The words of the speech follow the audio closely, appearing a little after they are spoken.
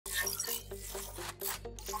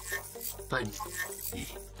Find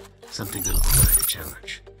something that'll provide a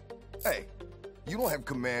challenge. Hey, you don't have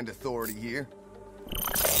command authority here.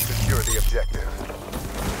 Secure the objective.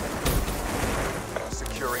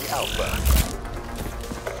 Securing Alpha.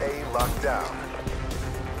 A locked down.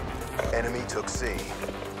 Enemy took C.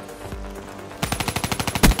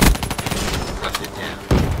 Rough it down.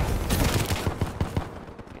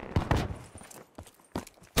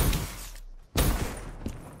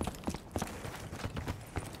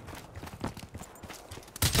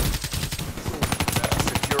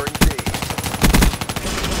 Securing D.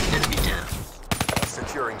 Enemy down.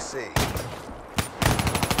 Securing C.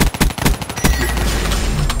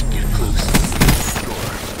 Get close.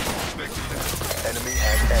 Score. Enemy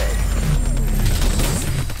has A.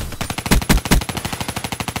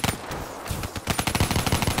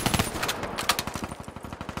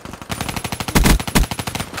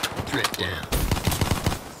 Threat down.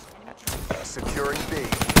 Securing B.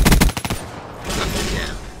 Rough it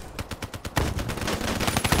down.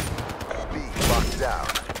 B locked down.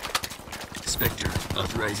 Spectre,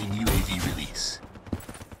 authorizing UAV release.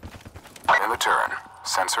 In the turn.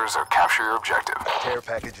 Sensors are capture your objective. Care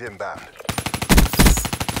package inbound.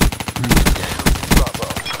 Room down. Bravo.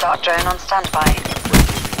 Dart drone on standby.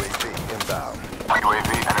 UAV inbound. UAV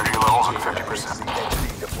energy levels at 50%.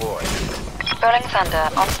 CNC deployed. Rolling Thunder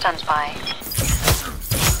on standby.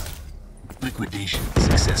 Liquidation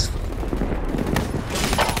successful.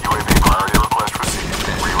 UAV priority request received.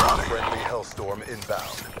 Rerouting. Friendly Hellstorm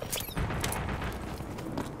inbound.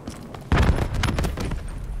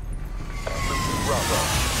 Losing Bravo.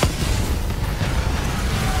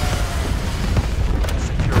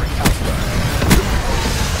 Securing Alpha.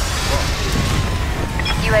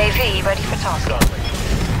 UAV ready for task. Starlink.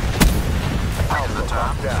 In the Alpha turn.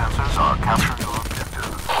 locked down. Sensors are capturing your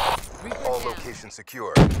objective. All locations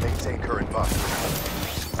secure. Maintain current posture.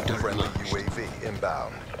 Friendly UAV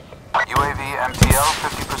inbound. UAV MTL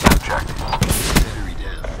 50% checked. Battery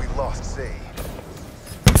down. We lost C.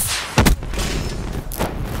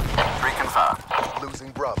 Reconfirmed.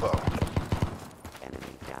 Losing Bravo.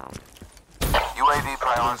 UAV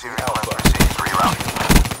priority Losing request Alpha. received. Rerouting.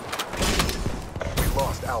 We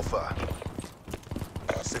lost Alpha.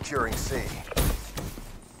 Securing C.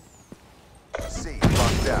 C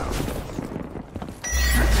locked down.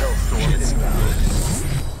 Hellstorm Jets inbound. good.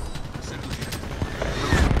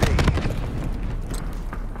 Losing B.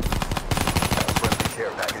 Friendly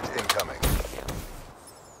care package incoming.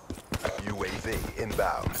 UAV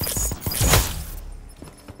inbound.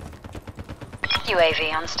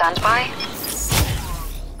 UAV on standby.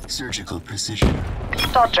 Surgical precision.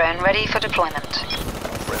 Dart drone ready for deployment.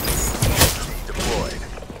 Friendly CNC deployed.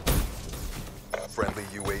 Friendly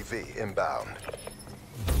UAV inbound.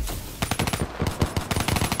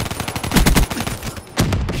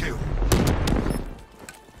 Kill.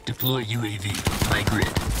 Deploy UAV. My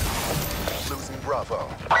grid. Losing Bravo.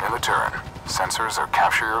 In the turn. Sensors are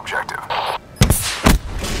capture your objective.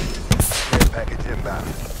 Care package inbound.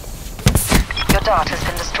 Your dart has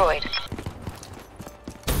been destroyed.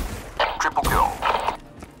 Triple kill.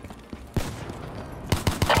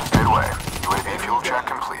 Midway. UAV fuel check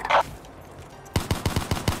complete.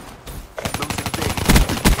 Losing B.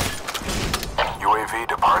 UAV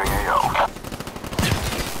departing AO.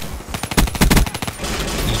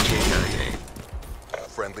 EJIA.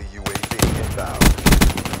 Friendly UAV inbound.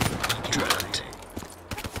 Dropped.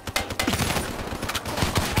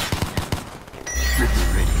 Ripper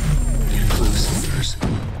ready. Get close in person.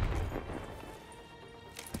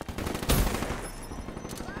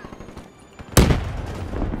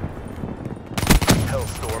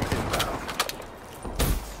 Hellstorm inbound.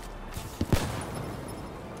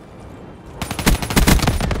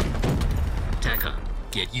 TACOM.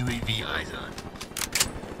 Get UAV eyes on.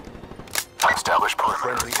 Establish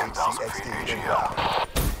perimeter. Friendly 10,000 feet MCXD AGL. inbound.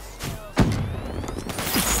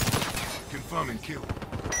 Confirming kill.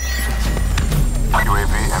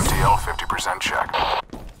 UAV MTL 50% check.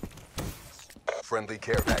 Friendly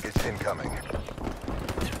care package incoming.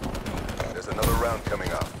 There's another round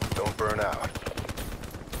coming up. Don't burn out.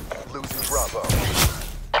 Losing Bravo.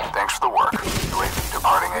 Thanks for the work. UAV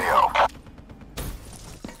departing AO.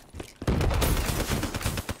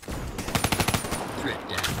 Threat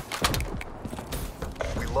down.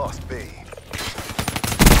 We lost B.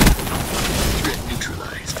 Threat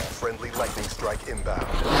neutralized. Friendly lightning strike inbound.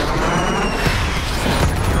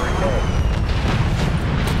 Securing A.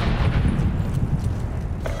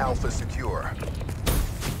 Alpha secure.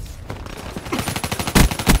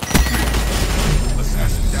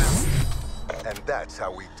 Assassin down. And that's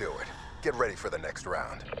how we do it. Get ready for the next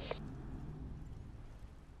round.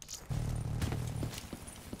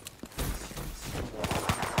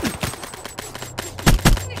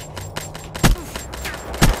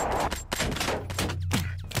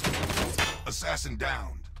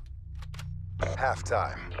 downed.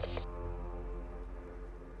 Halftime.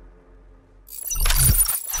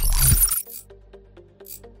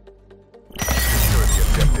 Secure the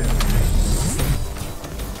objective.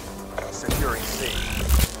 Securing C.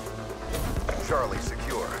 Charlie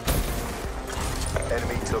secure.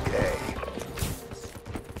 Enemy took A.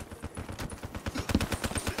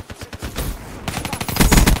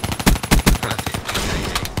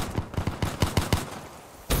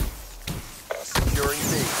 Securing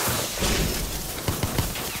B.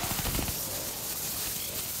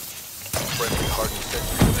 Friendly hardened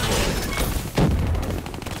sentry deployed.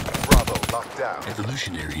 Bravo locked down.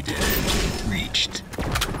 Evolutionary dead end reached.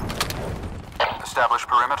 Establish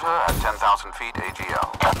perimeter at 10,000 feet AGL.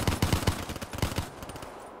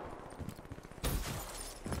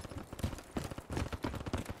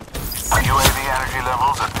 UAV energy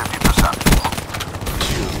levels at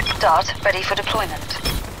 50%. Dart ready for deployment.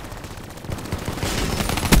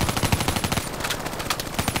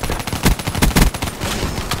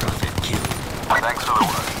 Prophet killed. Thanks for the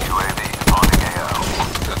work. UAV deploying AO.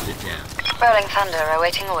 Prophet down. Rolling Thunder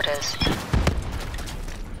awaiting orders.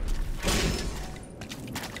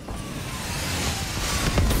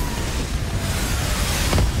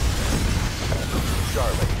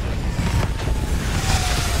 Charlie.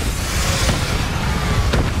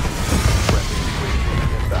 Friendly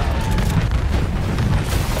UAV inbound.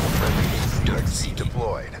 Friendly Dark XC seeking.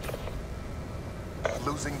 deployed.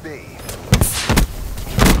 Losing B.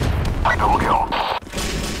 Double kill.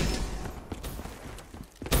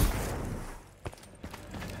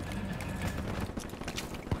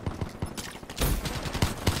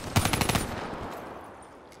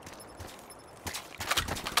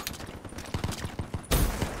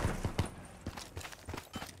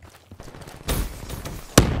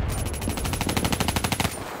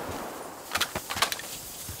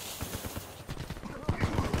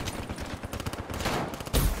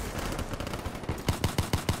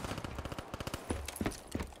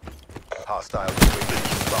 Hostile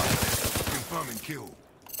UAV spotted. Confirming kill.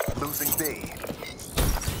 Losing B.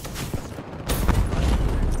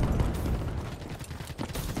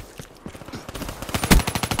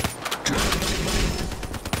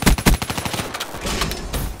 Dropped.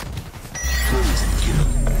 Closing kill.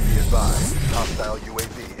 Be advised. Hostile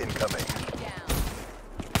UAV incoming.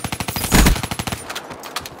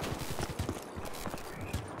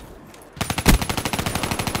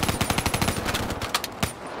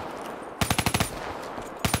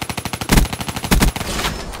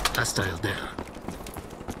 Hostile down.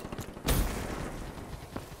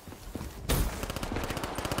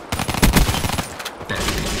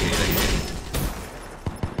 Battery KIA.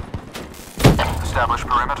 Establish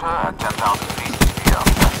perimeter at 10,000 feet AGL.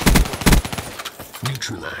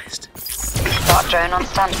 Neutralized. Dart drone on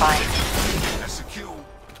standby. That's a kill.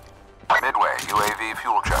 Midway, UAV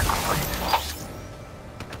fuel check complete.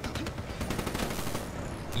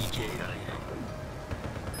 EKIA.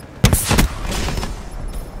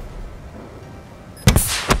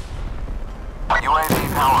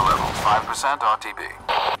 UAV power level 5% RTB.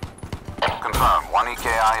 Confirm 1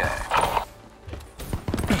 EKIA.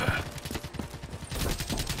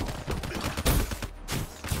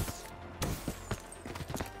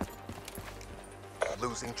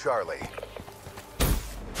 Losing Charlie.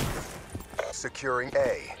 Securing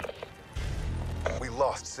A. We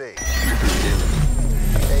lost C.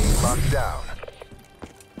 A locked down.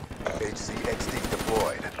 HCXD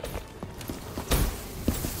deployed.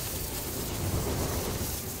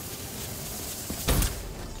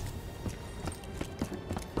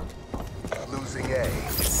 Losing A.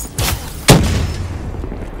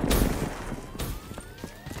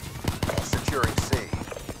 Securing C.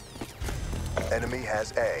 Enemy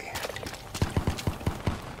has A.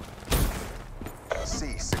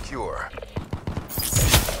 C secure.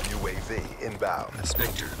 UAV inbound.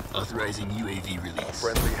 Spectre authorizing UAV release.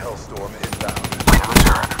 Friendly Hellstorm inbound. Wait in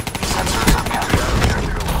turn. Sensors have captured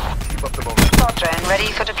objective. Keep up the momentum. Dart drone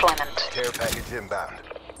ready for deployment. Care package inbound.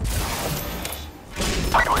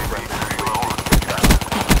 UAV energy level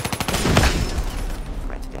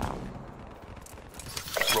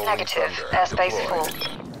Rolling Negative. Thunder Airspace deployed. full.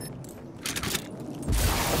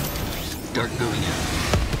 Dart going out.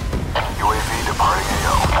 UAV departing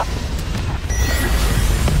AO.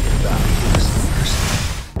 Inbound.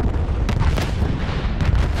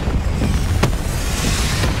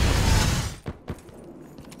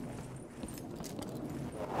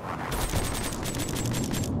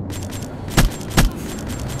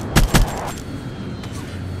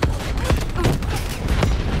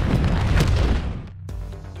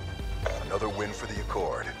 Another win for the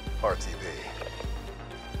Accord. RTB.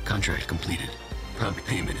 Contract completed. Prompt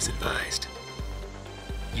payment is advised.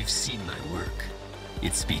 You've seen my work.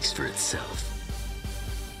 It speaks for itself.